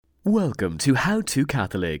Welcome to How to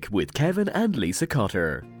Catholic with Kevin and Lisa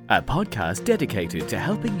Cotter, a podcast dedicated to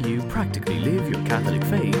helping you practically live your Catholic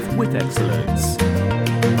faith with excellence.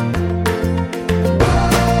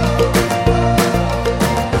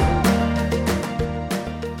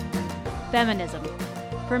 Feminism.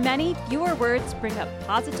 For many, fewer words bring up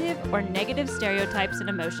positive or negative stereotypes and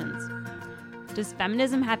emotions. Does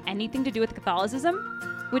feminism have anything to do with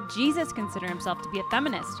Catholicism? Would Jesus consider himself to be a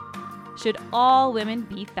feminist? Should all women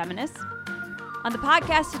be feminists? On the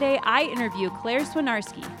podcast today, I interview Claire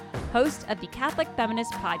Swinarski, host of the Catholic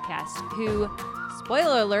Feminist Podcast, who,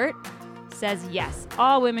 spoiler alert, says yes,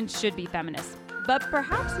 all women should be feminists, but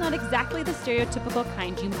perhaps not exactly the stereotypical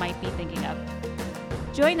kind you might be thinking of.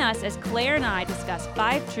 Join us as Claire and I discuss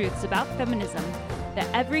 5 truths about feminism that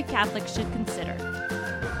every Catholic should consider.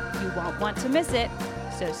 You won't want to miss it,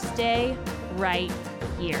 so stay right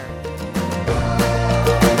here.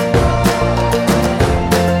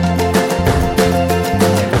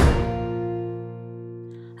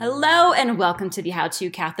 Hello and welcome to the How to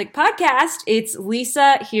Catholic podcast. It's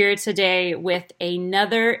Lisa here today with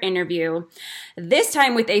another interview, this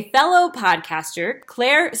time with a fellow podcaster,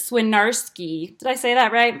 Claire Swinarski. Did I say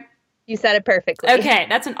that right? You said it perfectly. Okay,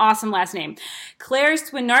 that's an awesome last name. Claire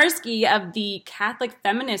Swinarski of the Catholic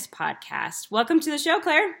Feminist Podcast. Welcome to the show,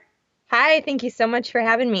 Claire. Hi, thank you so much for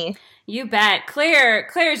having me. You bet.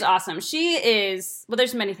 Claire's awesome. She is, well,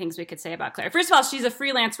 there's many things we could say about Claire. First of all, she's a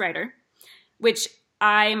freelance writer, which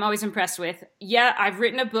I'm always impressed with. Yeah, I've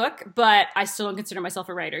written a book, but I still don't consider myself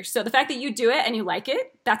a writer. So the fact that you do it and you like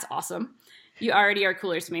it, that's awesome. You already are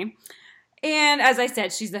cooler to me. And as I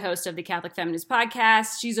said, she's the host of the Catholic Feminist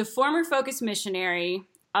Podcast. She's a former Focus missionary.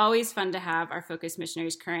 Always fun to have our Focus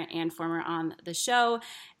missionaries, current and former, on the show.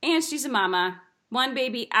 And she's a mama. 1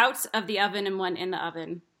 baby out of the oven and 1 in the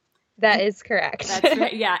oven. That is correct. That's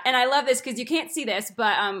right. Yeah. And I love this because you can't see this,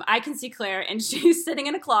 but I can see Claire and she's sitting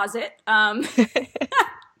in a closet.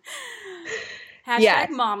 Hashtag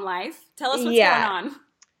mom life. Tell us what's going on.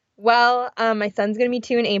 Well, my son's going to be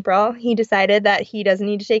 2 in April. He decided that he doesn't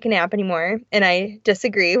need to take a nap anymore, and I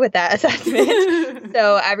disagree with that assessment.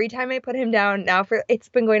 So every time I put him down now, it's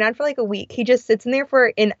been going on for like a week, he just sits in there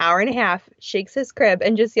for an hour and a half, shakes his crib,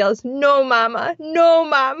 and just yells, "No, mama, no,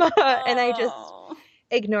 mama." And I just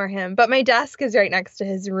ignore him. But my desk is right next to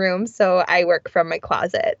his room, so I work from my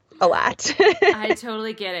closet a lot. I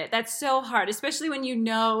totally get it. That's so hard, especially when you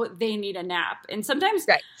know they need a nap. And sometimes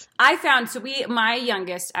I found, my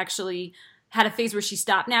youngest actually had a phase where she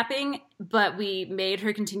stopped napping, but we made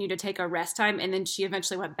her continue to take a rest time, and then she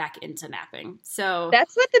eventually went back into napping. So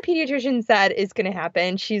that's what the pediatrician said is going to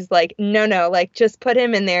happen. She's like, no, like, just put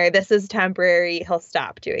him in there. This is temporary. He'll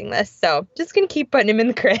stop doing this. So just going to keep putting him in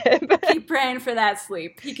the crib. Keep praying for that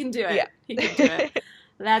sleep. He can do it. Yeah. He can do it.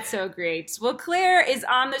 That's so great. Well, Claire is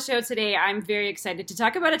on the show today. I'm very excited to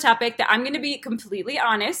talk about a topic that, I'm going to be completely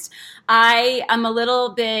honest, I am a little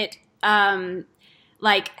bit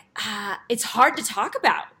it's hard to talk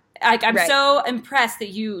about. I'm so impressed that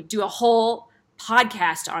you do a whole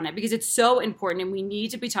podcast on it because it's so important, and we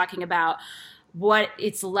need to be talking about what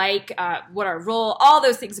it's like, what our role, all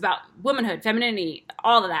those things about womanhood, femininity,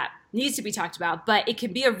 all of that needs to be talked about. But it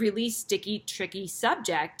can be a really sticky, tricky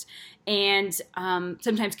subject, and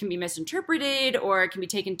sometimes can be misinterpreted, or it can be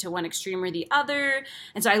taken to one extreme or the other.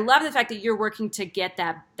 And so I love the fact that you're working to get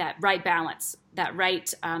that right balance, that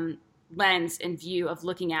right lens and view of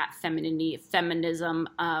looking at femininity, feminism.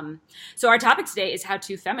 So our topic today is how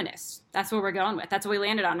to feminist. That's what we're going with. That's what we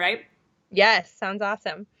landed on, right? Yes. Sounds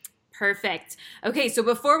awesome. Perfect. Okay. So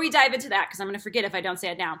before we dive into that, because I'm going to forget if I don't say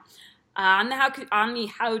it now, on the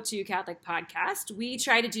How to Catholic podcast, we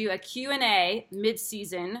try to do a Q&A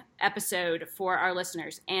mid-season episode for our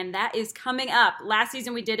listeners, and that is coming up. Last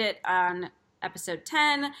season we did it on episode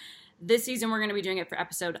 10. This season, we're going to be doing it for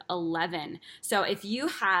episode 11. So if you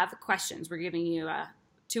have questions, we're giving you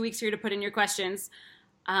 2 weeks here to put in your questions.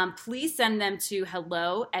 Please send them to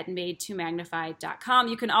hello@made2magnify.com.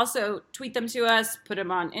 You can also tweet them to us, put them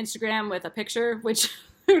on Instagram with a picture, which,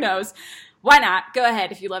 who knows? Why not? Go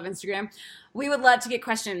ahead if you love Instagram. We would love to get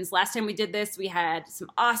questions. Last time we did this, we had some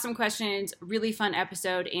awesome questions, really fun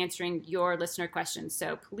episode answering your listener questions.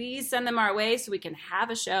 So please send them our way so we can have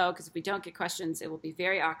a show, because if we don't get questions, it will be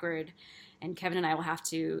very awkward, and Kevin and I will have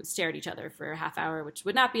to stare at each other for a half hour, which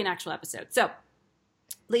would not be an actual episode. So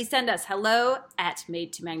please send us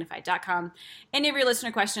hello@made2magnify.com. Any of your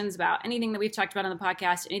listener questions about anything that we've talked about on the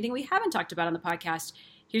podcast, anything we haven't talked about on the podcast,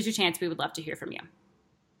 here's your chance. We would love to hear from you.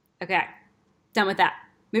 Okay, done with that.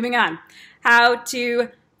 Moving on. How to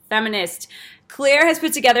feminist. Claire has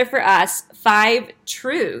put together for us 5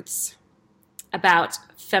 truths about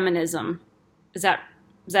feminism. Is that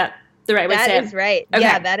Is that the right way to say it? That is right. Okay.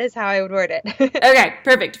 Yeah, that is how I would word it. Okay,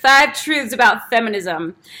 perfect. 5 truths about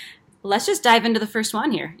feminism. Let's just dive into the first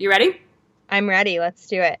one here. You ready? I'm ready. Let's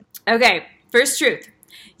do it. Okay, first truth.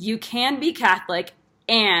 You can be Catholic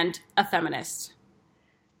and a feminist.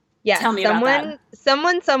 Yeah, Tell me about that.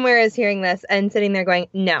 Someone somewhere is hearing this and sitting there going,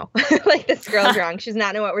 no, like this girl's wrong. She's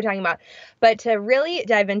not knowing what we're talking about. But to really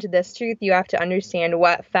dive into this truth, you have to understand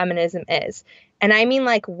what feminism is. And I mean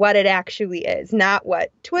like what it actually is, not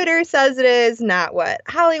what Twitter says it is, not what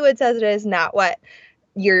Hollywood says it is, not what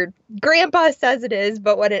your grandpa says it is,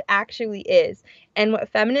 but what it actually is. And what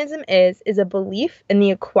feminism is a belief in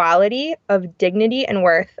the equality of dignity and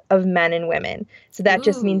worth of men and women. So that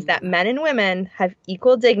just means that men and women have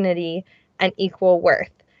equal dignity and equal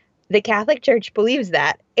worth. The Catholic Church believes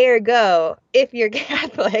that. Ergo, if you're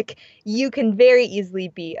Catholic, you can very easily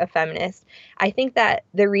be a feminist. I think that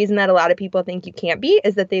the reason that a lot of people think you can't be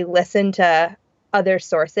is that they listen to other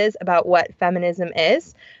sources about what feminism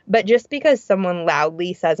is. But just because someone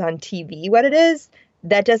loudly says on TV what it is,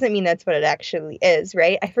 that doesn't mean that's what it actually is,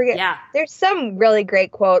 right? I forget. Yeah. There's some really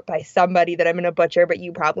great quote by somebody that I'm going to butcher, but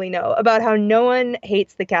you probably know, about how no one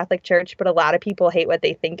hates the Catholic Church, but a lot of people hate what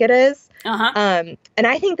they think it is. And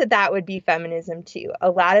I think that that would be feminism too. A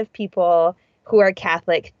lot of people who are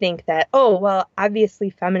Catholic think that, oh, well, obviously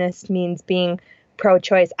feminist means being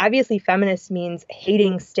pro-choice. Obviously feminist means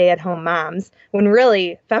hating stay-at-home moms, when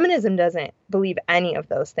really feminism doesn't believe any of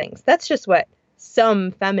those things. That's just what some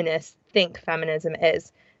feminists think feminism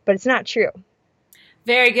is, but it's not true.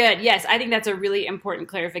 Very good. Yes, I think that's a really important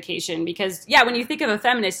clarification because, yeah, when you think of a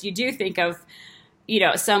feminist, you do think of, you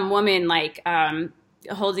know, some woman like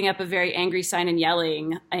holding up a very angry sign and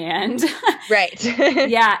yelling and right.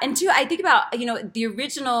 Yeah. And two, I think about, you know, the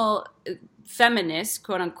original feminists,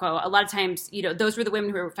 quote unquote, a lot of times, you know, those were the women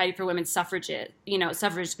who were fighting for women's suffrage, you know,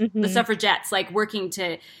 the suffragettes, like working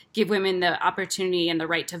to give women the opportunity and the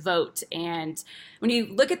right to vote. And when you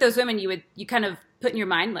look at those women, you kind of put in your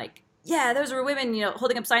mind like, yeah, those were women, you know,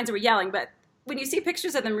 holding up signs and were yelling. But when you see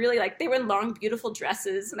pictures of them, really, like, they were in long, beautiful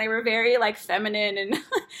dresses and they were very like feminine, and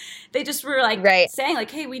they just were like saying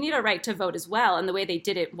like, hey, we need a right to vote as well. And the way they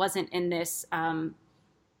did it wasn't in this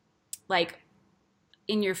like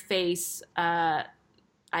in your face, I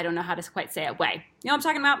don't know how to quite say it, way. You know what I'm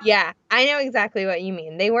talking about? Yeah, I know exactly what you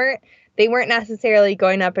mean. They weren't necessarily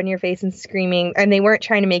going up in your face and screaming, and they weren't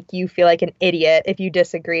trying to make you feel like an idiot if you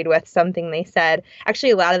disagreed with something they said.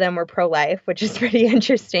 Actually, a lot of them were pro-life, which is pretty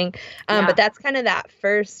interesting. But that's kind of that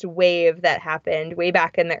first wave that happened way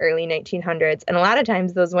back in the early 1900s. And a lot of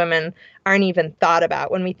times those women aren't even thought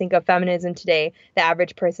about. When we think of feminism today, the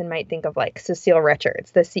average person might think of like Cecile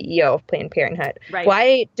Richards, the CEO of Planned Parenthood. Right. Well,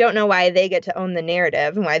 I don't know why they get to own the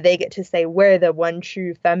narrative and why they get to say we're the one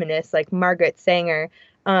true feminist, like Margaret Sanger.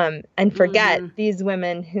 And forget these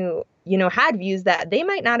women who, you know, had views that they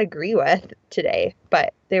might not agree with today,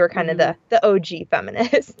 but they were kind of the OG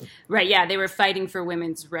feminists. Right. Yeah. They were fighting for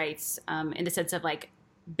women's rights, in the sense of like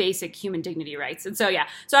basic human dignity rights. And so, yeah.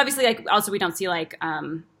 So obviously, like, also we don't see like,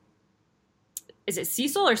 is it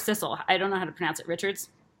Cecil or Sissel? I don't know how to pronounce it. Richards?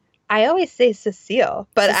 I always say Cecile,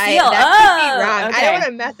 but that could be wrong. Okay. I don't want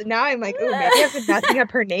to mess. Now I'm like, oh, maybe I've been messing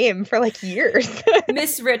up her name for like years.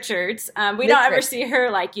 Miss Richards. We don't ever see her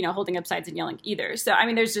like, you know, holding up signs and yelling either. So, I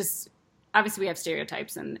mean, there's just, obviously we have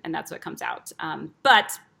stereotypes and that's what comes out.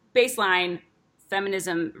 But baseline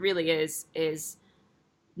feminism really is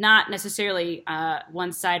not necessarily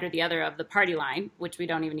one side or the other of the party line, which we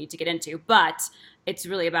don't even need to get into, but it's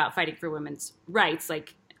really about fighting for women's rights,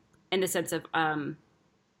 like in the sense of,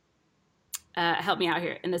 help me out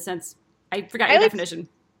here, in the sense, I forgot your definition.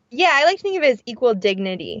 I like to think of it as equal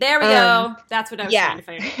dignity. There we go. That's what I was trying to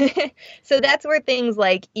find. So that's where things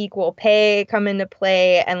like equal pay come into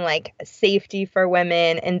play, and like safety for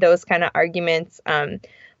women and those kind of arguments.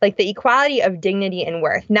 Like the equality of dignity and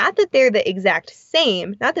worth. Not that they're the exact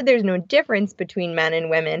same, not that there's no difference between men and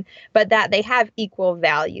women, but that they have equal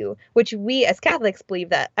value, which we as Catholics believe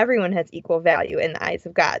that everyone has equal value in the eyes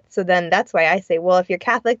of God. So then that's why I say, well, if you're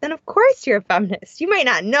Catholic, then of course you're a feminist. You might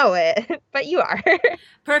not know it, but you are.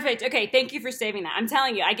 Perfect. Okay, thank you for saving that. I'm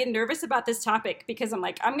telling you, I get nervous about this topic because I'm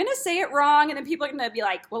like, I'm going to say it wrong, and then people are going to be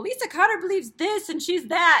like, well, Lisa Cotter believes this, and she's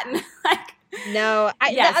that, and like... No,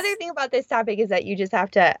 the other thing about this topic is that you just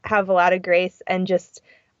have to have a lot of grace and just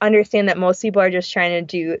understand that most people are just trying to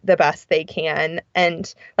do the best they can.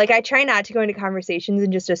 And like, I try not to go into conversations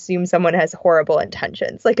and just assume someone has horrible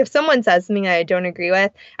intentions. Like if someone says something I don't agree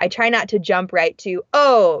with, I try not to jump right to,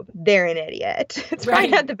 oh, they're an idiot. It's probably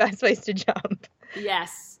not the best place to jump.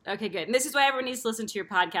 Yes. Okay, good. And this is why everyone needs to listen to your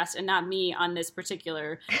podcast and not me on this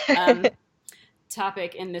particular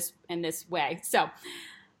topic in this way. So,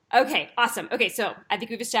 Okay, awesome. Okay, so I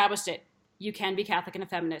think we've established it. You can be Catholic and a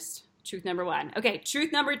feminist. Truth number one. Okay,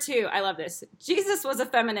 truth number two. I love this. Jesus was a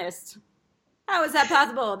feminist. How is that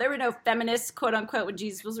possible? There were no feminists, quote unquote, when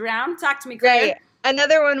Jesus was around. Talk to me, Claire. Right.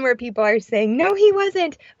 Another one where people are saying, no, he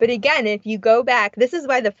wasn't. But again, if you go back, this is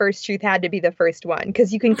why the first truth had to be the first one,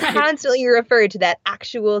 because you can constantly refer to that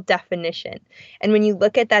actual definition. And when you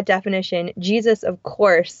look at that definition, Jesus, of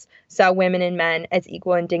course, saw women and men as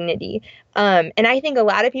equal in dignity. And I think a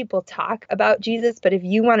lot of people talk about Jesus, but if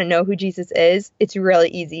you want to know who Jesus is, it's really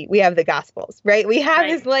easy. We have the Gospels, right? We have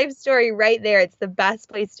his life story right there. It's the best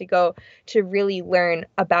place to go to really learn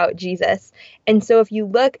about Jesus. And so if you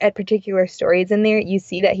look at particular stories in there, you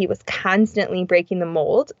see that he was constantly breaking the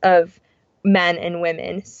mold of men and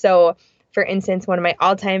women. So, for instance, one of my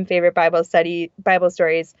all-time favorite Bible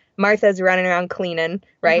stories, Martha's running around cleaning,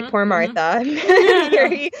 right? Poor Martha.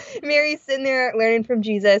 Mary's sitting there learning from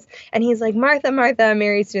Jesus, and he's like, Martha, Martha,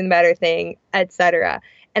 Mary's doing the better thing, etc.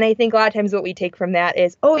 And I think a lot of times what we take from that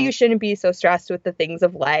is, oh, you shouldn't be so stressed with the things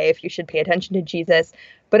of life. You should pay attention to Jesus.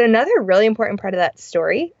 But another really important part of that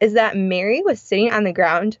story is that Mary was sitting on the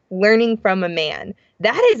ground learning from a man.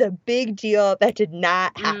 That is a big deal that did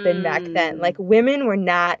not happen back then. Like, women were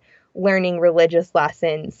not learning religious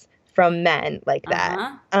lessons from men like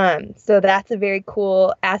that. So that's a very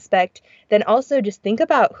cool aspect. Then also just think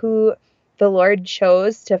about who the Lord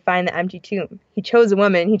chose to find the empty tomb. He chose a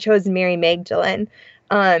woman. He chose Mary Magdalene.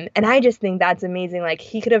 And I just think that's amazing. Like,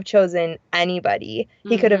 he could have chosen anybody.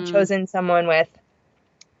 He could have chosen someone with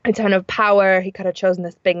a ton of power. He could have chosen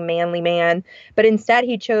this big manly man. But instead,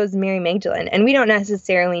 he chose Mary Magdalene. And we don't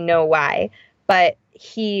necessarily know why. But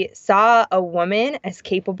he saw a woman as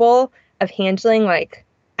capable of handling, like,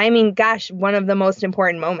 I mean, gosh, one of the most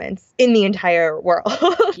important moments in the entire world.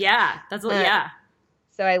 Yeah, that's what, yeah.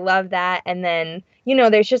 So I love that. And then, you know,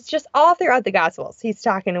 there's just all throughout the Gospels, he's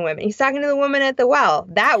talking to women. He's talking to the woman at the well.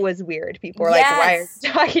 That was weird. People were like, why are you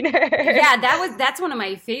talking to her? Yeah, that's one of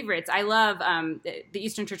my favorites. I love, the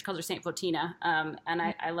Eastern Church calls her Saint Photina, and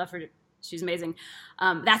I love her. She's amazing.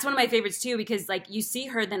 That's one of my favorites too, because like you see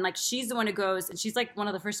her, then like she's the one who goes, and she's like one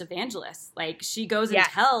of the first evangelists. Like she goes and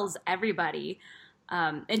tells everybody.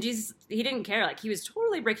 And Jesus, he didn't care. Like he was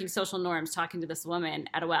totally breaking social norms, talking to this woman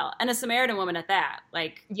at a well, and a Samaritan woman at that.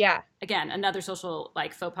 Like, again, another social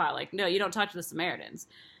like faux pas. Like, no, you don't talk to the Samaritans.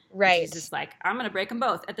 Right. He's just like, I'm gonna break them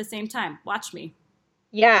both at the same time. Watch me.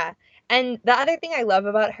 Yeah. And the other thing I love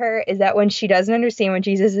about her is that when she doesn't understand what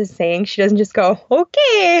Jesus is saying, she doesn't just go,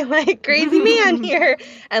 okay, like crazy man here,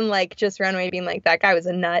 and like just run away being like, that guy was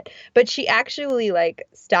a nut. But she actually like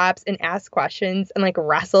stops and asks questions and like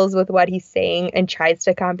wrestles with what he's saying and tries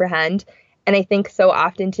to comprehend. And I think so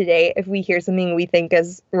often today, if we hear something we think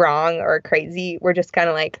is wrong or crazy, we're just kind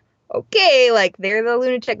of like, okay, like they're the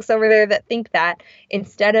lunatics over there that think that,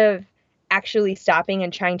 instead of actually stopping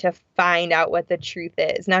and trying to find out what the truth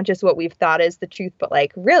is, not just what we've thought is the truth, but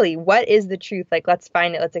like, really, what is the truth? Like, let's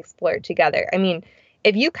find it. Let's explore it together. I mean,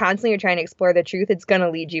 if you constantly are trying to explore the truth, it's going to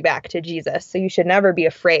lead you back to Jesus. So you should never be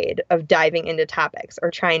afraid of diving into topics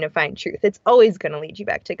or trying to find truth. It's always going to lead you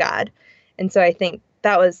back to God. And so I think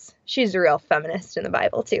she's a real feminist in the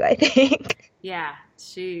Bible too, I think. Yeah,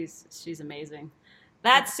 she's amazing.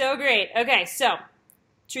 That's so great. Okay, so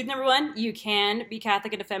truth number one, you can be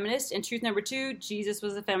Catholic and a feminist. And truth number two, Jesus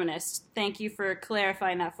was a feminist. Thank you for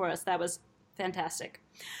clarifying that for us. That was fantastic.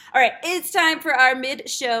 All right, it's time for our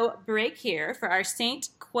mid-show break here for our saint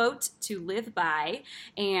quote to live by.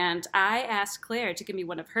 And I asked Claire to give me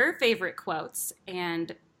one of her favorite quotes,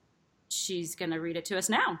 and she's going to read it to us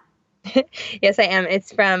now. Yes, I am.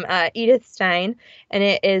 It's from Edith Stein, and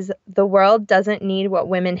it is, "The world doesn't need what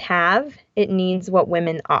women have. It needs what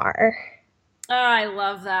women are." Oh, I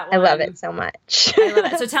love that one. I love it so much. I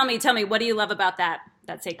love it. So tell me, what do you love about that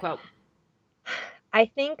say quote? I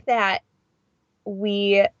think that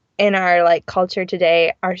we, in our like culture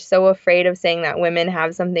today, are so afraid of saying that women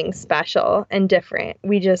have something special and different.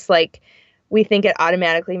 We think it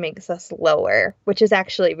automatically makes us lower, which is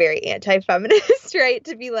actually very anti-feminist, right?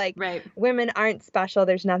 To be like, women aren't special.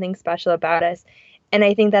 There's nothing special about us. And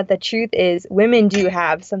I think that the truth is women do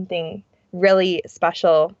have something really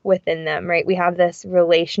special within them, right? We have this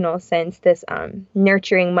relational sense, this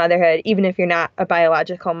nurturing motherhood. Even if you're not a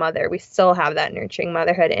biological mother, we still have that nurturing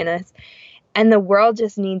motherhood in us. And the world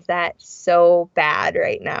just needs that so bad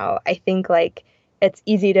right now. I think like it's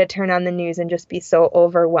easy to turn on the news and just be so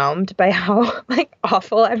overwhelmed by how like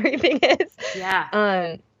awful everything is.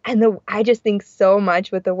 Yeah. I just think so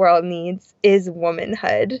much what the world needs is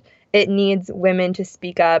womanhood. It needs women to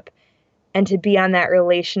speak up and to be on that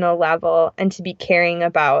relational level and to be caring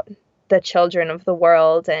about the children of the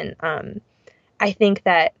world. And I think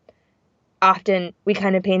that often we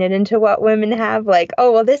kind of paint it into what women have, like,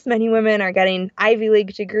 oh, well, this many women are getting Ivy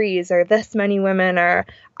League degrees, or this many women are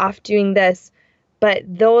off doing this. But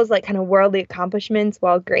those like kind of worldly accomplishments,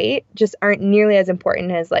 while great, just aren't nearly as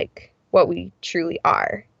important as like what we truly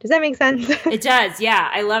are. Does that make sense? It does. Yeah.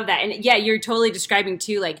 I love that. And yeah, you're totally describing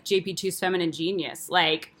too, like JP2's feminine genius.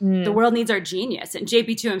 Like the world needs our genius. And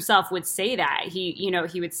JP2 himself would say that. He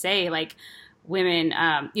would say like women,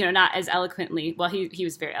 not as eloquently. Well, he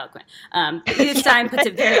was very eloquent. Edith Stein puts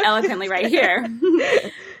it very eloquently right here.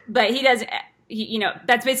 But he does,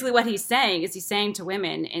 that's basically what he's saying, is he's saying to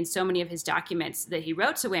women in so many of his documents that he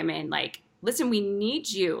wrote to women, like, listen, we need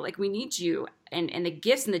you. Like, we need you and the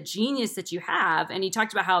gifts and the genius that you have. And he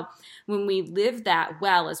talked about how when we live that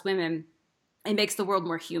well as women, it makes the world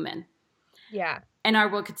more human. Yeah. And our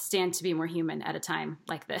world could stand to be more human at a time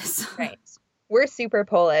like this. Right. We're super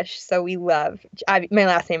Polish, so we love, my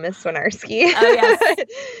last name is Swinarski. Oh, yes.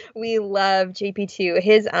 We love JP2.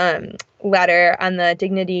 His letter on the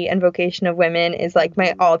dignity and vocation of women is like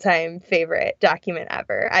my all-time favorite document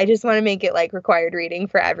ever. I just want to make it like required reading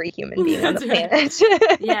for every human being on the planet.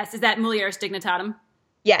 Yes. Is that Mulieris Dignitatum?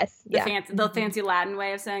 Yes. The fancy Latin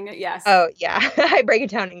way of saying it? Yes. Oh, yeah. I break it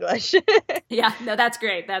down English. Yeah. No, that's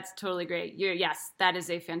great. That's totally great. Yes, that is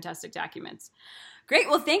a fantastic document. Great.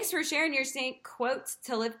 Well, thanks for sharing your saint quotes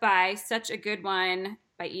to live by. Such a good one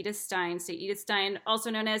by Edith Stein. St. Edith Stein, also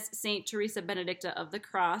known as St. Teresa Benedicta of the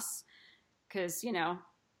Cross, because,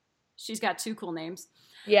 she's got two cool names.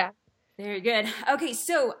 Yeah. Very good. Okay,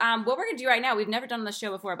 so what we're going to do right now, we've never done on the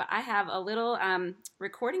show before, but I have a little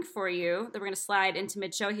recording for you that we're going to slide into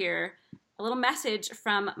mid-show here. A little message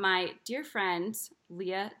from my dear friend,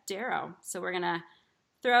 Leah Darrow. So we're going to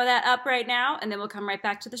throw that up right now, and then we'll come right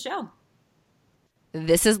back to the show.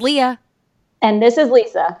 This is Leah. And this is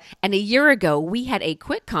Lisa. And a year ago, we had a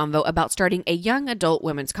quick convo about starting a young adult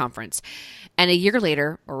women's conference. And a year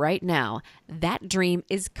later, right now, that dream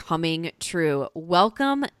is coming true.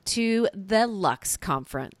 Welcome to the Lux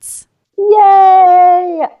Conference.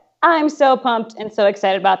 Yay! I'm so pumped and so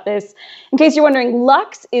excited about this. In case you're wondering,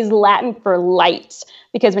 Lux is Latin for light,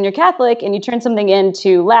 because when you're Catholic and you turn something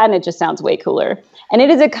into Latin, it just sounds way cooler. And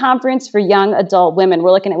it is a conference for young adult women.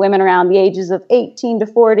 We're looking at women around the ages of 18 to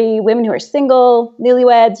 40, women who are single,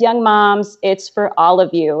 newlyweds, young moms. It's for all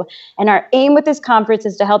of you. And our aim with this conference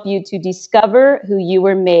is to help you to discover who you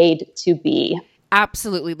were made to be.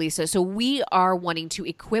 Absolutely, Lisa. So we are wanting to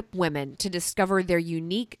equip women to discover their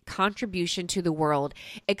unique contribution to the world,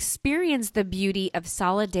 experience the beauty of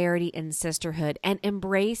solidarity and sisterhood, and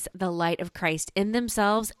embrace the light of Christ in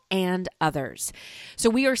themselves and others. So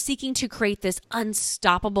we are seeking to create this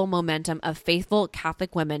unstoppable momentum of faithful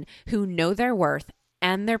Catholic women who know their worth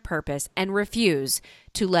and their purpose and refuse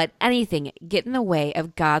to let anything get in the way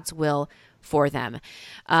of God's will for them.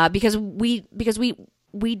 Because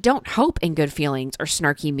we don't hope in good feelings or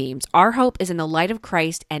snarky memes. Our hope is in the light of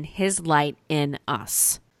Christ and his light in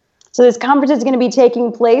us. So this conference is going to be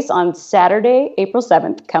taking place on Saturday, April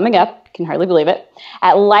 7th, coming up, can hardly believe it,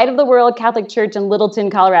 at Light of the World Catholic Church in Littleton,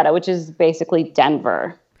 Colorado, which is basically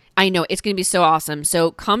Denver. I know, it's going to be so awesome.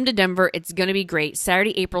 So come to Denver. It's going to be great.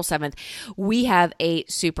 Saturday, April 7th. We have a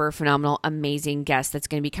super phenomenal, amazing guest that's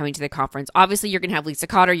going to be coming to the conference. Obviously, you're going to have Lisa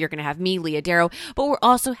Cotter. You're going to have me, Leah Darrow. But we're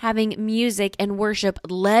also having music and worship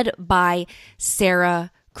led by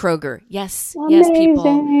Sarah Kroger. Yes, Amazing. Yes,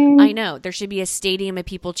 people. I know. There should be a stadium of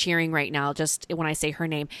people cheering right now just when I say her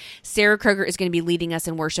name. Sarah Kroger is going to be leading us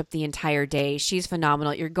in worship the entire day. She's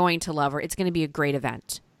phenomenal. You're going to love her. It's going to be a great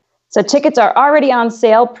event. So tickets are already on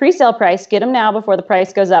sale, pre-sale price. Get them now before the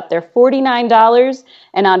price goes up. They're $49.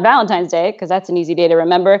 And on Valentine's Day, because that's an easy day to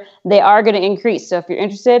remember, they are going to increase. So if you're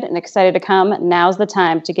interested and excited to come, now's the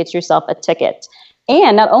time to get yourself a ticket.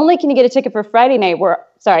 And not only can you get a ticket for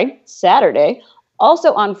Saturday,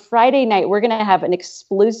 also on Friday night, we're going to have an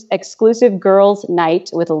exclusive girls'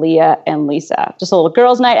 night with Leah and Lisa. Just a little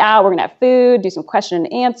girls' night out. We're going to have food, do some question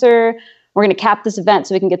and answer. We're going to cap this event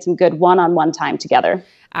so we can get some good one-on-one time together.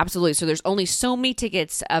 Absolutely. So there's only so many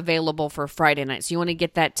tickets available for Friday night. So you want to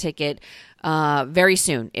get that ticket very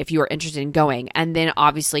soon if you are interested in going. And then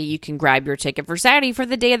obviously you can grab your ticket for Saturday for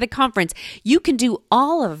the day of the conference. You can do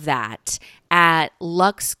all of that at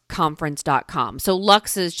luxconference.com. So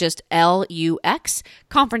Lux is just Lux,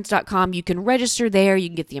 conference.com. You can register there. You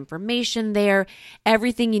can get the information there.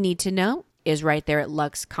 Everything you need to know is right there at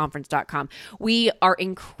luxconference.com. We are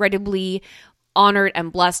incredibly honored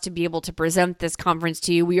and blessed to be able to present this conference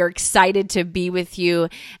to you. We are excited to be with you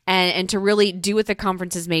and to really do what the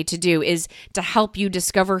conference is made to do, is to help you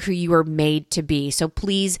discover who you are made to be. So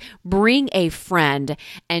please bring a friend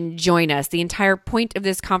and join us. The entire point of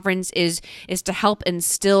this conference is to help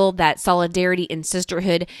instill that solidarity and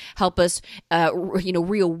sisterhood, help us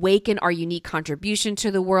reawaken our unique contribution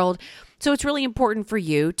to the world. So it's really important for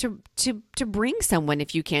you to bring someone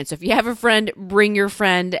if you can. So if you have a friend, bring your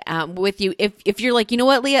friend with you. If you're like, you know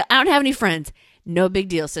what, Leah, I don't have any friends. No big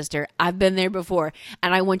deal, sister. I've been there before.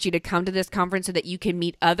 And I want you to come to this conference so that you can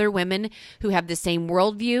meet other women who have the same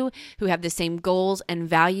worldview, who have the same goals and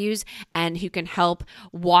values, and who can help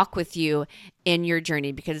walk with you in your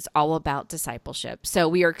journey, because it's all about discipleship. So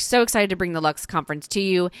we are so excited to bring the Lux Conference to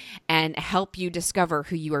you and help you discover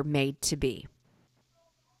who you are made to be.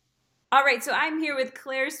 All right, so I'm here with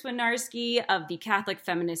Claire Swinarski of the Catholic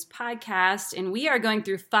Feminist Podcast, and we are going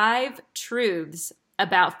through 5 truths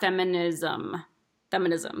about feminism.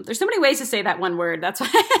 Feminism. There's so many ways to say that one word. That's why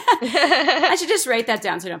I should just write that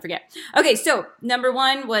down so I don't forget. Okay, so number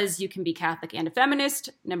 1 was you can be Catholic and a feminist.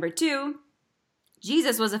 Number 2,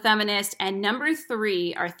 Jesus was a feminist. And number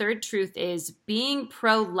 3, our third truth is being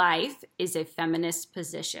pro-life is a feminist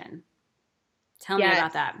position. Tell me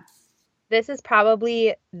about that. This is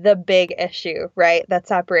probably the big issue, right, that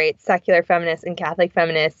separates secular feminists and Catholic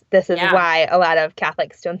feminists. This is why a lot of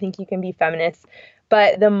Catholics don't think you can be feminists.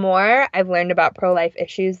 But the more I've learned about pro-life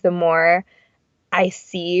issues, the more I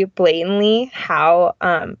see blatantly how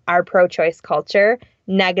our pro-choice culture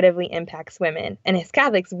negatively impacts women. And as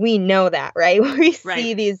Catholics, we know that, right? We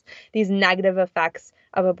see these negative effects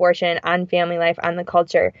of abortion on family life, on the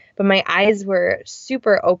culture. But my eyes were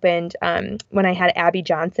super opened when I had Abby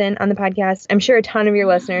Johnson on the podcast. I'm sure a ton of your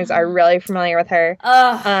listeners are really familiar with her.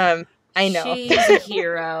 I know. She's a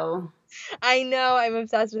hero. I know. I'm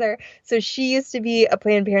obsessed with her. So she used to be a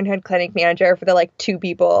Planned Parenthood clinic manager for the 2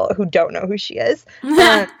 people who don't know who she is.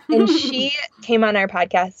 And she came on our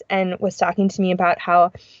podcast and was talking to me about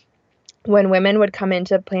how when women would come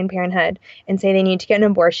into Planned Parenthood and say they need to get an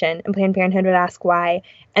abortion, and Planned Parenthood would ask why,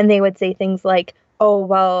 and they would say things like, oh,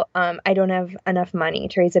 well, I don't have enough money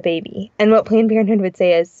to raise a baby. And what Planned Parenthood would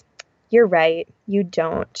say is, you're right, you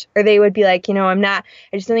don't. Or they would be like, I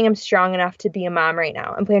just don't think I'm strong enough to be a mom right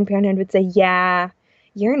now. And Planned Parenthood would say, yeah,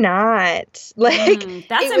 you're not.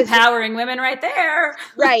 That's empowering women right there.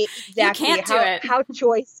 Right, exactly. You can't do it. How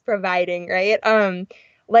choice providing, right?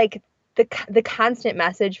 The constant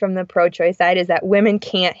message from the pro-choice side is that women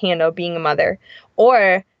can't handle being a mother,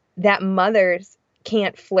 or that mothers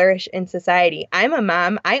can't flourish in society. I'm a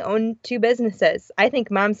mom. I own 2 businesses. I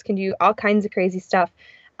think moms can do all kinds of crazy stuff.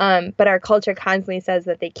 But our culture constantly says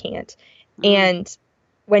that they can't. And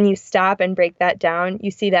when you stop and break that down, you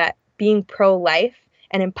see that being pro-life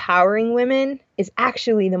and empowering women is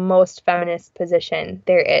actually the most feminist position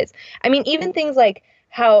there is. I mean, even things like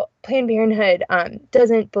how Planned Parenthood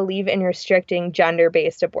doesn't believe in restricting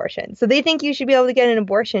gender-based abortion. So they think you should be able to get an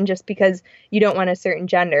abortion just because you don't want a certain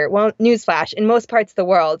gender. Well, newsflash, in most parts of the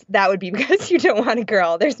world, that would be because you don't want a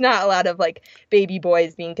girl. There's not a lot of baby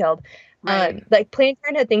boys being killed. Right. Planned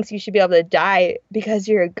Parenthood thinks you should be able to die because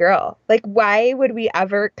you're a girl. Why would we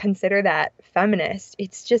ever consider that feminist?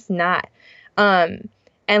 It's just not.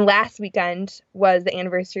 And last weekend was the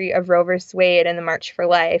anniversary of Roe vs. Wade and the March for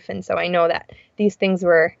Life. And so I know that these things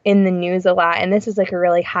were in the news a lot. And this is a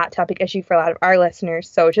really hot topic issue for a lot of our listeners.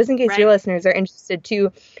 So just in case your listeners are interested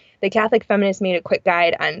too, the Catholic Feminist made a quick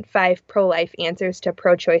guide on 5 pro-life answers to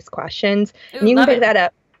pro-choice questions. Ooh, and you can pick that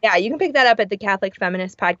up. Yeah, you can pick that up at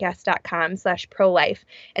thecatholicfeministpodcast.com/pro-life.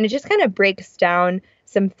 And it just kind of breaks down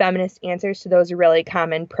some feminist answers to those really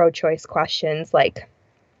common pro-choice questions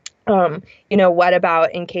what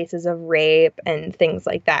about in cases of rape and things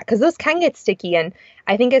like that? Because those can get sticky. And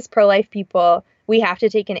I think as pro-life people, we have to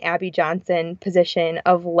take an Abby Johnson position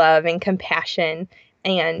of love and compassion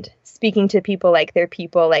and speaking to people like they're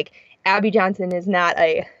people. Abby Johnson is not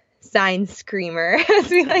a sign screamer, as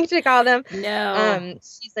we like to call them. No.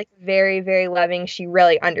 She's very, very loving. She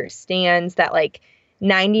really understands that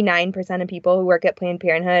 99% of people who work at Planned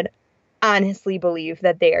Parenthood honestly believe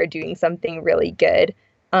that they are doing something really good.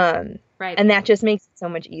 And that just makes it so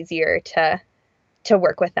much easier to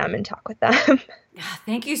work with them and talk with them.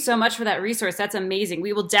 Thank you so much for that resource. That's amazing.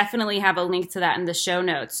 We will definitely have a link to that in the show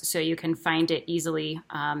notes so you can find it easily.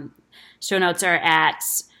 Show notes are at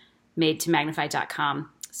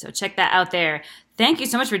madetomagnify.com. So check that out there. Thank you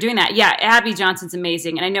so much for doing that. Yeah, Abby Johnson's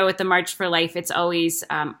amazing. And I know with the March for Life, it's always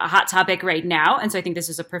a hot topic right now. And so I think this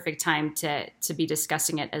is a perfect time to be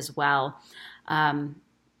discussing it as well.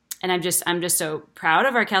 I'm just so proud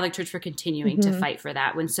of our Catholic Church for continuing to fight for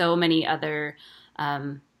that when so many others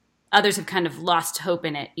have kind of lost hope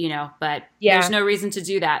in it, but there's no reason to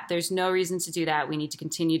do that. There's no reason to do that. We need to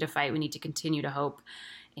continue to fight. We need to continue to hope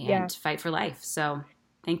and fight for life. So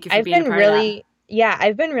thank you for being a part of that. Yeah,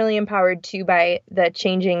 I've been really empowered too by the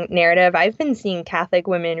changing narrative. I've been seeing Catholic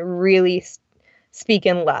women really speak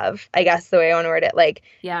in love, I guess the way I want to word it, like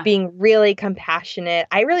being really compassionate.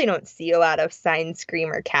 I really don't see a lot of sign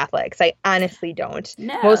screamer Catholics. I honestly don't.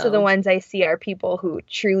 No. Most of the ones I see are people who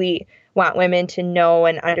truly want women to know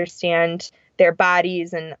and understand their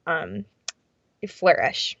bodies and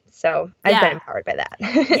flourish. So I've been empowered by that.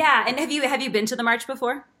 Yeah. And have you been to the march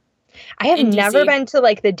before? I have never been to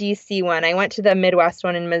like the DC one. I went to the Midwest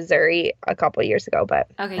one in Missouri a couple of years ago, but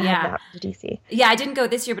I have not been to DC. Yeah, I didn't go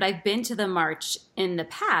this year, but I've been to the march in the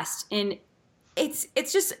past, and it's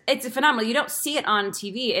phenomenal. You don't see it on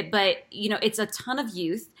TV, but it's a ton of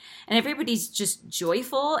youth, and everybody's just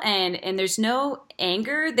joyful, and there's no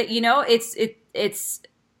anger. That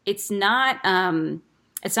it's not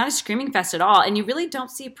a screaming fest at all, and you really don't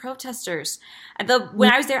see protesters. When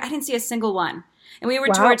I was there, I didn't see a single one. And we were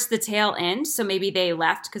towards the tail end, so maybe they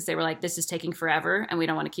left because they were like, "This is taking forever, and we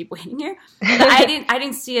don't want to keep waiting here." But I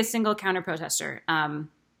didn't see a single counter protester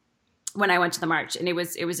when I went to the march, and it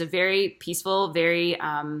was a very peaceful, very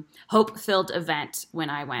hope-filled event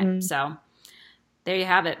when I went. So there you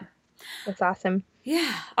have it. That's awesome.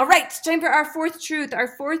 Yeah. All right, it's time for our fourth truth. Our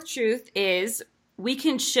fourth truth is we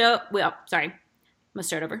can show. Well, sorry, I'm gonna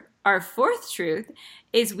start over. Our fourth truth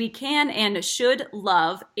is we can and should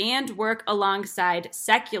love and work alongside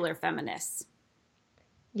secular feminists.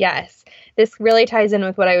 Yes. This really ties in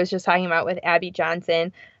with what I was just talking about with Abby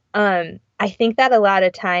Johnson. I think that a lot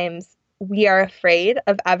of times we are afraid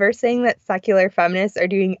of ever saying that secular feminists are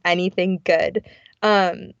doing anything good.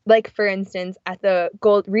 Like, for instance, at the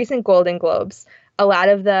recent Golden Globes, a lot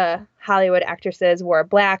of the Hollywood actresses wore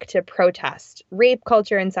black to protest rape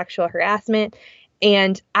culture and sexual harassment.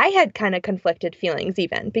 And I had kind of conflicted feelings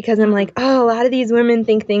even because I'm like, oh, a lot of these women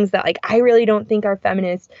think things that like I really don't think are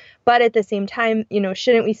feminist. But at the same time,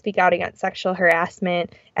 shouldn't we speak out against sexual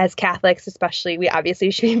harassment as Catholics, especially? We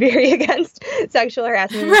obviously should be very against sexual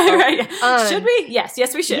harassment. Right. Should we? Yes,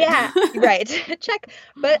 we should. Yeah, right. Check.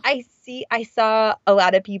 But I saw a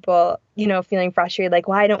lot of people, feeling frustrated, like,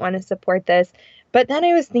 well, I don't want to support this. But then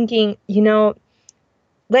I was thinking,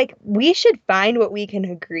 like, we should find what we can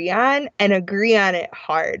agree on and agree on it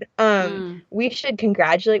hard. We should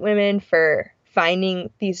congratulate women for finding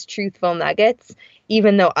these truthful nuggets,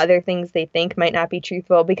 even though other things they think might not be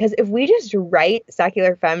truthful. Because if we just write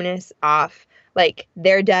secular feminists off, like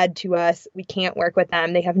they're dead to us, we can't work with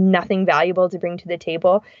them, they have nothing valuable to bring to the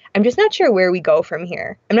table, I'm just not sure where we go from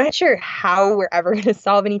here. I'm not sure how we're ever going to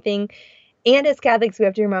solve anything. And as Catholics, we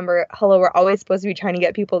have to remember, we're always supposed to be trying to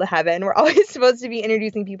get people to heaven. We're always supposed to be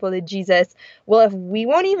introducing people to Jesus. Well, if we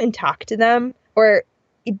won't even talk to them or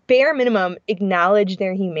bare minimum acknowledge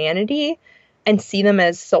their humanity and see them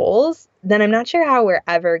as souls, then I'm not sure how we're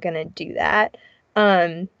ever going to do that.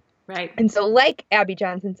 Right. And so like Abby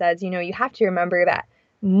Johnson says, you have to remember that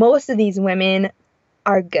most of these women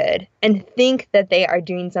are good and think that they are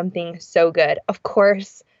doing something so good. Of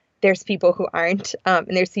course, there's people who aren't,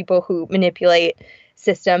 and there's people who manipulate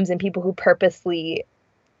systems and people who purposely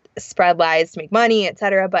spread lies to make money,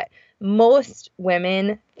 etc. But most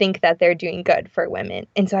women think that they're doing good for women.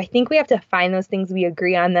 And so I think we have to find those things we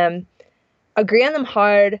agree on them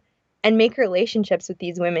hard, and make relationships with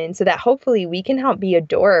these women so that hopefully we can help be a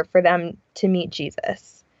door for them to meet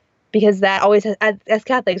Jesus. Because that always has, as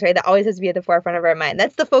Catholics, right, that always has to be at the forefront of our mind.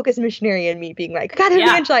 That's the focus missionary in me being like, we gotta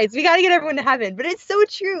evangelize, we gotta get everyone to heaven. But it's so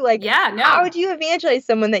true. Like, how would you evangelize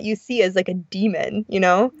someone that you see as like a demon,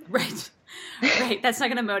 Right. Right. That's not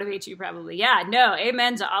going to motivate you probably. Yeah, no,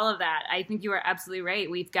 amen to all of that. I think you are absolutely right.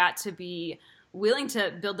 We've got to be willing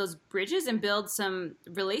to build those bridges and build some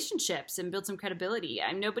relationships and build some credibility.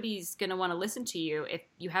 Nobody's going to want to listen to you if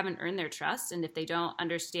you haven't earned their trust and if they don't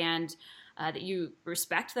understand that you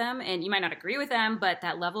respect them, and you might not agree with them, but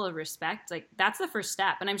that level of respect, like that's the first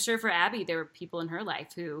step. And I'm sure for Abby, there were people in her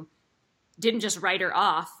life who didn't just write her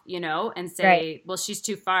off, and say, well, she's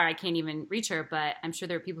too far, I can't even reach her. But I'm sure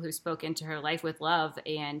there were people who spoke into her life with love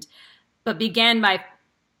but began by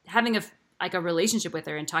having a relationship with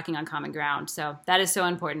her and talking on common ground. So that is so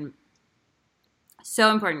important. So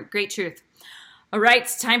important. Great truth. All right.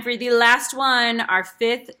 It's time for the last one, our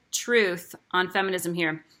fifth truth on feminism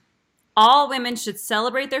here. All women should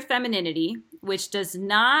celebrate their femininity, which does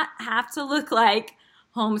not have to look like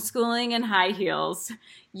homeschooling and high heels.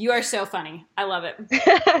 You are so funny. I love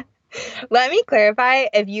it. Let me clarify.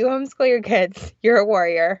 If you homeschool your kids, you're a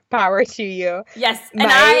warrior. Power to you. Yes. And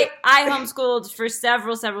I homeschooled for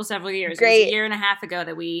several years. Great. It was a year and a half ago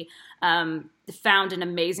that we found an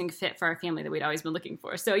amazing fit for our family that we'd always been looking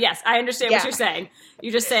for. So yes, I understand what you're saying.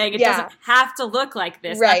 You're just saying it doesn't have to look like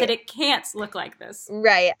this. Not that it can't look like this.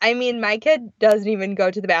 Right. I mean, my kid doesn't even go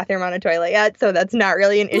to the bathroom on a toilet yet, so that's not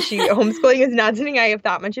really an issue. Homeschooling is not something I have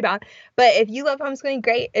thought much about. But if you love homeschooling,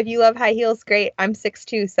 great. If you love high heels, great. I'm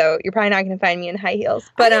 6'2", so you're probably not going to find me in high heels.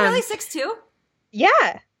 But are you really 6'2"?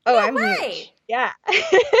 Yeah. Oh, no I'm way. huge. Yeah.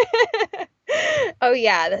 Oh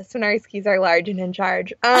yeah, the Swinarskis are large and in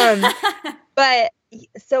charge. But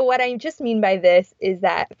so what I just mean by this is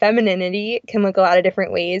that femininity can look a lot of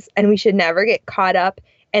different ways, and we should never get caught up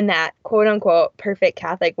in that quote unquote perfect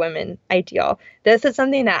Catholic women ideal. This is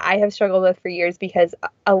something that I have struggled with for years because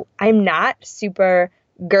I'm not super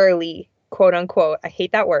girly, quote unquote. I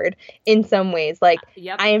hate that word in some ways. Like,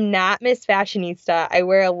 I am not Miss Fashionista. I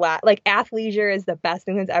wear a lot, like athleisure is the best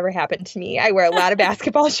thing that's ever happened to me. I wear a lot of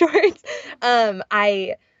basketball shorts.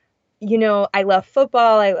 I love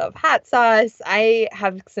football. I love hot sauce. I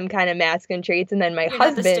have some kind of masculine traits. And then my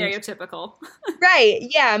husband. Not the stereotypical. Right.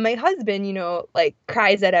 Yeah. My husband, like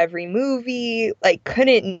cries at every movie, like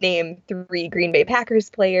couldn't name 3 Green Bay Packers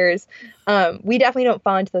players. We definitely don't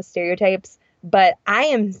fall into those stereotypes. But I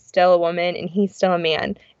am still a woman and he's still a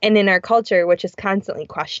man. And in our culture, which is constantly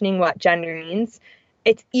questioning what gender means,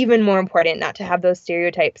 it's even more important not to have those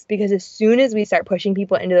stereotypes, because as soon as we start pushing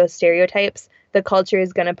people into those stereotypes, the culture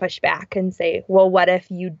is going to push back and say, well, what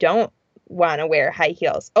if you don't want to wear high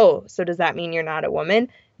heels? Oh, so does that mean you're not a woman?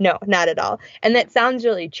 No, not at all. And that sounds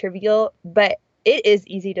really trivial, but it is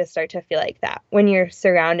easy to start to feel like that when you're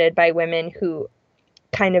surrounded by women who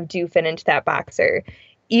kind of do fit into that box. Or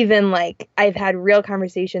even like I've had real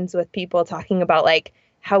conversations with people talking about like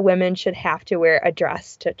how women should have to wear a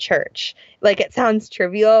dress to church. Like, it sounds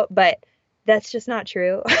trivial, but that's just not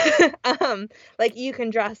true. Like, you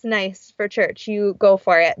can dress nice for church, you go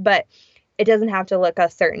for it, but it doesn't have to look a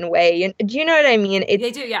certain way. Do you know what I mean?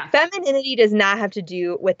 They do, yeah. Femininity does not have to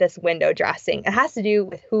do with this window dressing. It has to do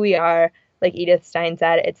with who we are. Like Edith Stein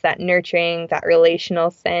said, it's that nurturing, that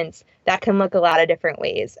relational sense that can look a lot of different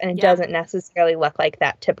ways. And it doesn't necessarily look like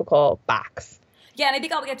that typical box. Yeah, and I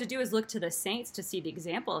think all we have to do is look to the saints to see the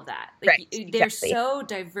example of that. Like, right, they're so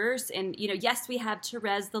diverse. And, yes, we have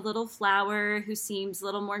Therese, the little flower, who seems a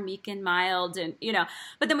little more meek and mild. And,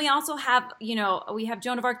 but then we also have, we have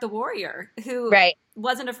Joan of Arc, the warrior, who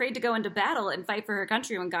wasn't afraid to go into battle and fight for her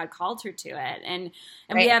country when God called her to it. And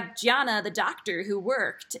we have Gianna, the doctor, who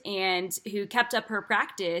worked and who kept up her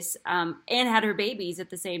practice and had her babies at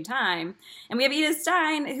the same time. And we have Edith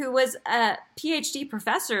Stein, who was a PhD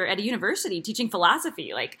professor at a university teaching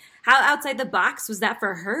philosophy. Like, how outside the box was that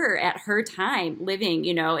for her at her time, living,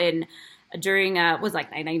 during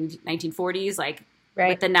 1940s, like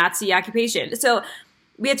with the Nazi occupation. So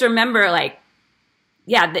we have to remember, like,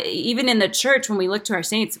 even in the church, when we look to our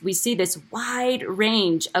saints, we see this wide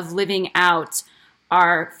range of living out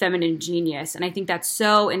our feminine genius. And I think that's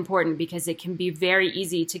so important, because it can be very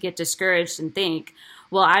easy to get discouraged and think,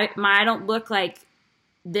 well, I don't look like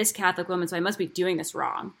this Catholic woman, so I must be doing this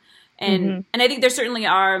wrong. And and I think there certainly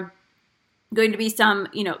are going to be some,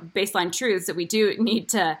 baseline truths that we do need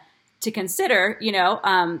to consider,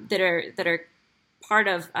 that are part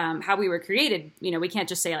of how we were created. We can't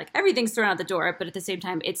just say like everything's thrown out the door, but at the same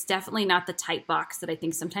time, it's definitely not the tight box that I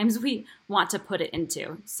think sometimes we want to put it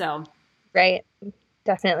into. So, right.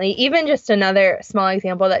 Definitely. Even just another small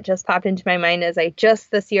example that just popped into my mind is I just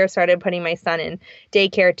this year started putting my son in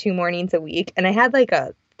daycare 2 mornings a week, and I had like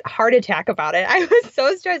a heart attack about it. I was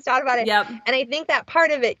so stressed out about it. Yep. And I think that part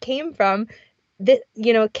of it came from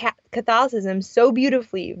Catholicism so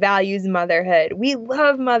beautifully values motherhood. We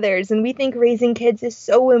love mothers and we think raising kids is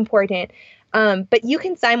so important. But you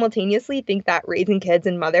can simultaneously think that raising kids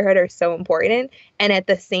and motherhood are so important, and at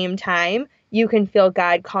the same time, you can feel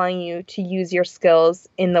God calling you to use your skills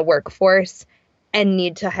in the workforce and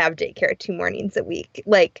need to have daycare 2 mornings a week.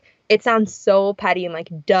 Like, it sounds so petty and like,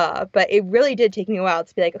 duh, but it really did take me a while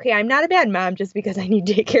to be like, okay, I'm not a bad mom just because I need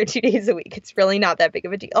daycare 2 days a week. It's really not that big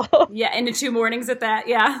of a deal. Yeah, and the 2 mornings at that,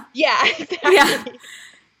 yeah. Yeah, exactly.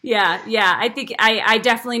 Yeah. I think I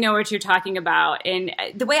definitely know what you're talking about. And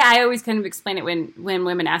the way I always kind of explain it when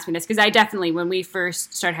women ask me this, because I definitely, when we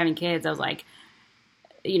first started having kids, I was like,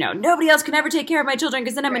 nobody else can ever take care of my children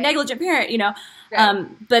because then I'm a negligent parent, Right.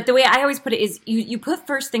 But the way I always put it is you put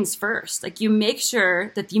first things first. Like, you make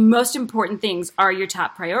sure that the most important things are your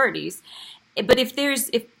top priorities. But if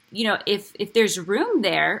there's room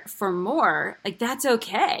there for more, like, that's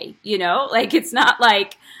okay, like, it's not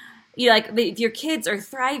like, if your kids are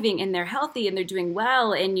thriving and they're healthy and they're doing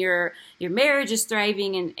well and your marriage is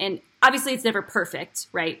thriving and obviously it's never perfect,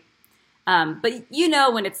 right? But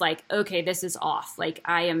when it's like, okay, this is off. Like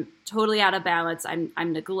I am totally out of balance.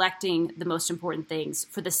 I'm neglecting the most important things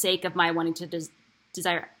for the sake of my wanting to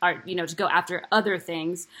desire, to go after other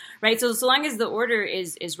things, right? So long as the order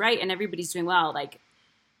is right and everybody's doing well, like,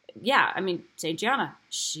 yeah, I mean, St. Gianna,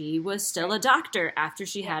 she was still a doctor after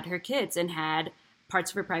she had her kids and had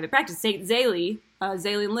parts of her private practice. St. Zélie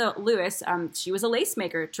Lewis, she was a lace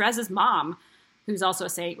maker. Teresa's mom, who's also a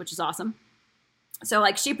saint, which is awesome. So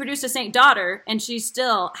like she produced a saint daughter and she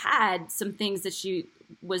still had some things that she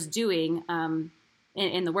was doing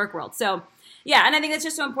in the work world. So yeah, and I think it's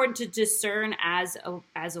just so important to discern as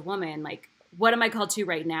a woman, like what am I called to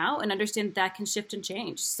right now, and understand that can shift and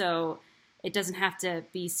change. So it doesn't have to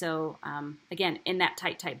be so, again, in that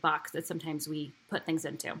tight box that sometimes we put things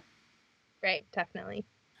into. Right, definitely.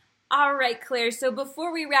 All right, Claire. So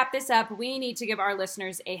before we wrap this up, we need to give our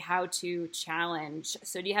listeners a how-to challenge.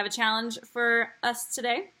 So do you have a challenge for us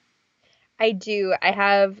today? I do. I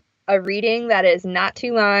have a reading that is not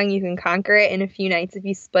too long. You can conquer it in a few nights if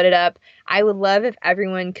you split it up. I would love if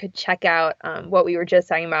everyone could check out what we were just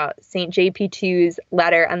talking about, St. JP2's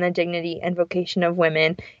letter on the dignity and vocation of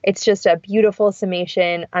women. It's just a beautiful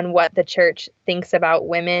summation on what the church thinks about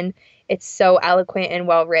women. It's so eloquent and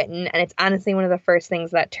well written, and it's honestly one of the first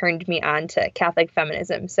things that turned me on to Catholic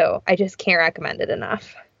feminism. So I just can't recommend it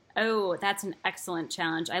enough. Oh, that's an excellent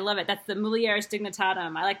challenge. I love it. That's the Mulieris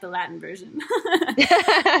Dignitatem. I like the Latin version.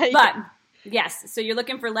 But yes, so you're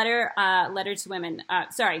looking for letter to women.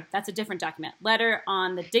 Sorry, that's a different document. Letter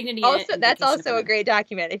on the dignity. That's also a great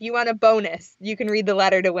document. If you want a bonus, you can read the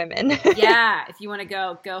letter to women. Yeah, if you want to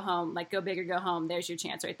go home, like go big or go home, there's your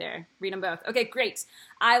chance right there. Read them both. Okay, great.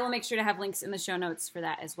 I will make sure to have links in the show notes for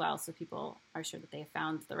that as well, so people are sure that they have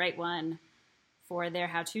found the right one for their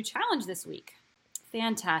how-to challenge this week.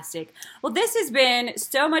 Fantastic. Well, this has been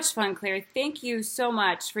so much fun, Claire. Thank you so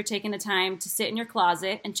much for taking the time to sit in your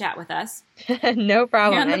closet and chat with us. No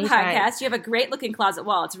problem. Here on the anytime. podcast. You have a great-looking closet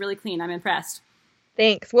wall. It's really clean. I'm impressed.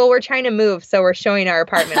 Thanks. Well, we're trying to move, so we're showing our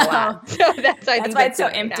apartment a lot. So that's why it's so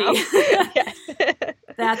empty. Yes.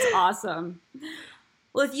 That's awesome.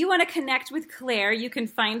 Well, if you want to connect with Claire, you can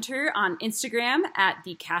find her on Instagram at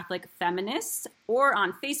The Catholic Feminist or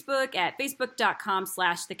on Facebook at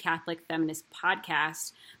facebook.com/The Catholic Feminist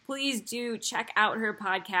Podcast. Please do check out her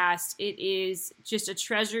podcast. It is just a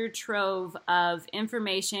treasure trove of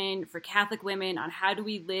information for Catholic women on how do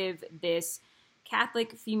we live this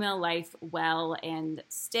Catholic female life well and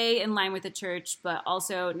stay in line with the church, but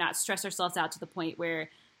also not stress ourselves out to the point where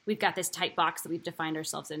we've got this tight box that we've defined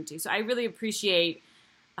ourselves into. So I really appreciate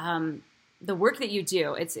the work that you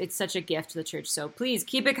do. It's such a gift to the church. So please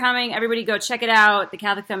keep it coming. Everybody go check it out. The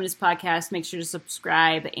Catholic Feminist Podcast. Make sure to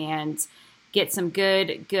subscribe and get some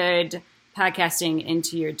good podcasting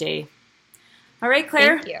into your day. All right,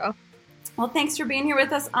 Claire. Thank you. Well, thanks for being here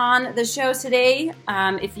with us on the show today.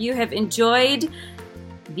 If you have enjoyed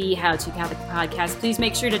the How to Catholic podcast, please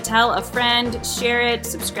make sure to tell a friend, share it,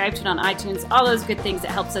 subscribe to it on iTunes, all those good things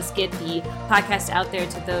that helps us get the podcast out there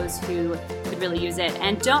to those who could really use it.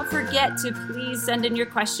 And don't forget to please send in your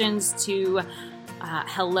questions to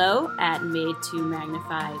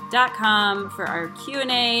hello@madetomagnify.com for our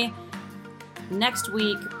Q&A. Next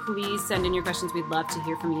week, please send in your questions. We'd love to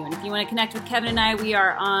hear from you. And if you want to connect with Kevin and I, we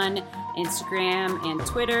are on Instagram and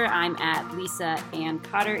Twitter. I'm at Lisa Ann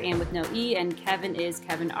Cotter, and with no E, and Kevin is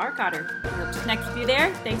Kevin R. Cotter. I hope to connect with you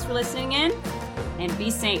there. Thanks for listening in, and be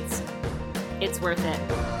saints. It's worth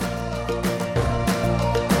it.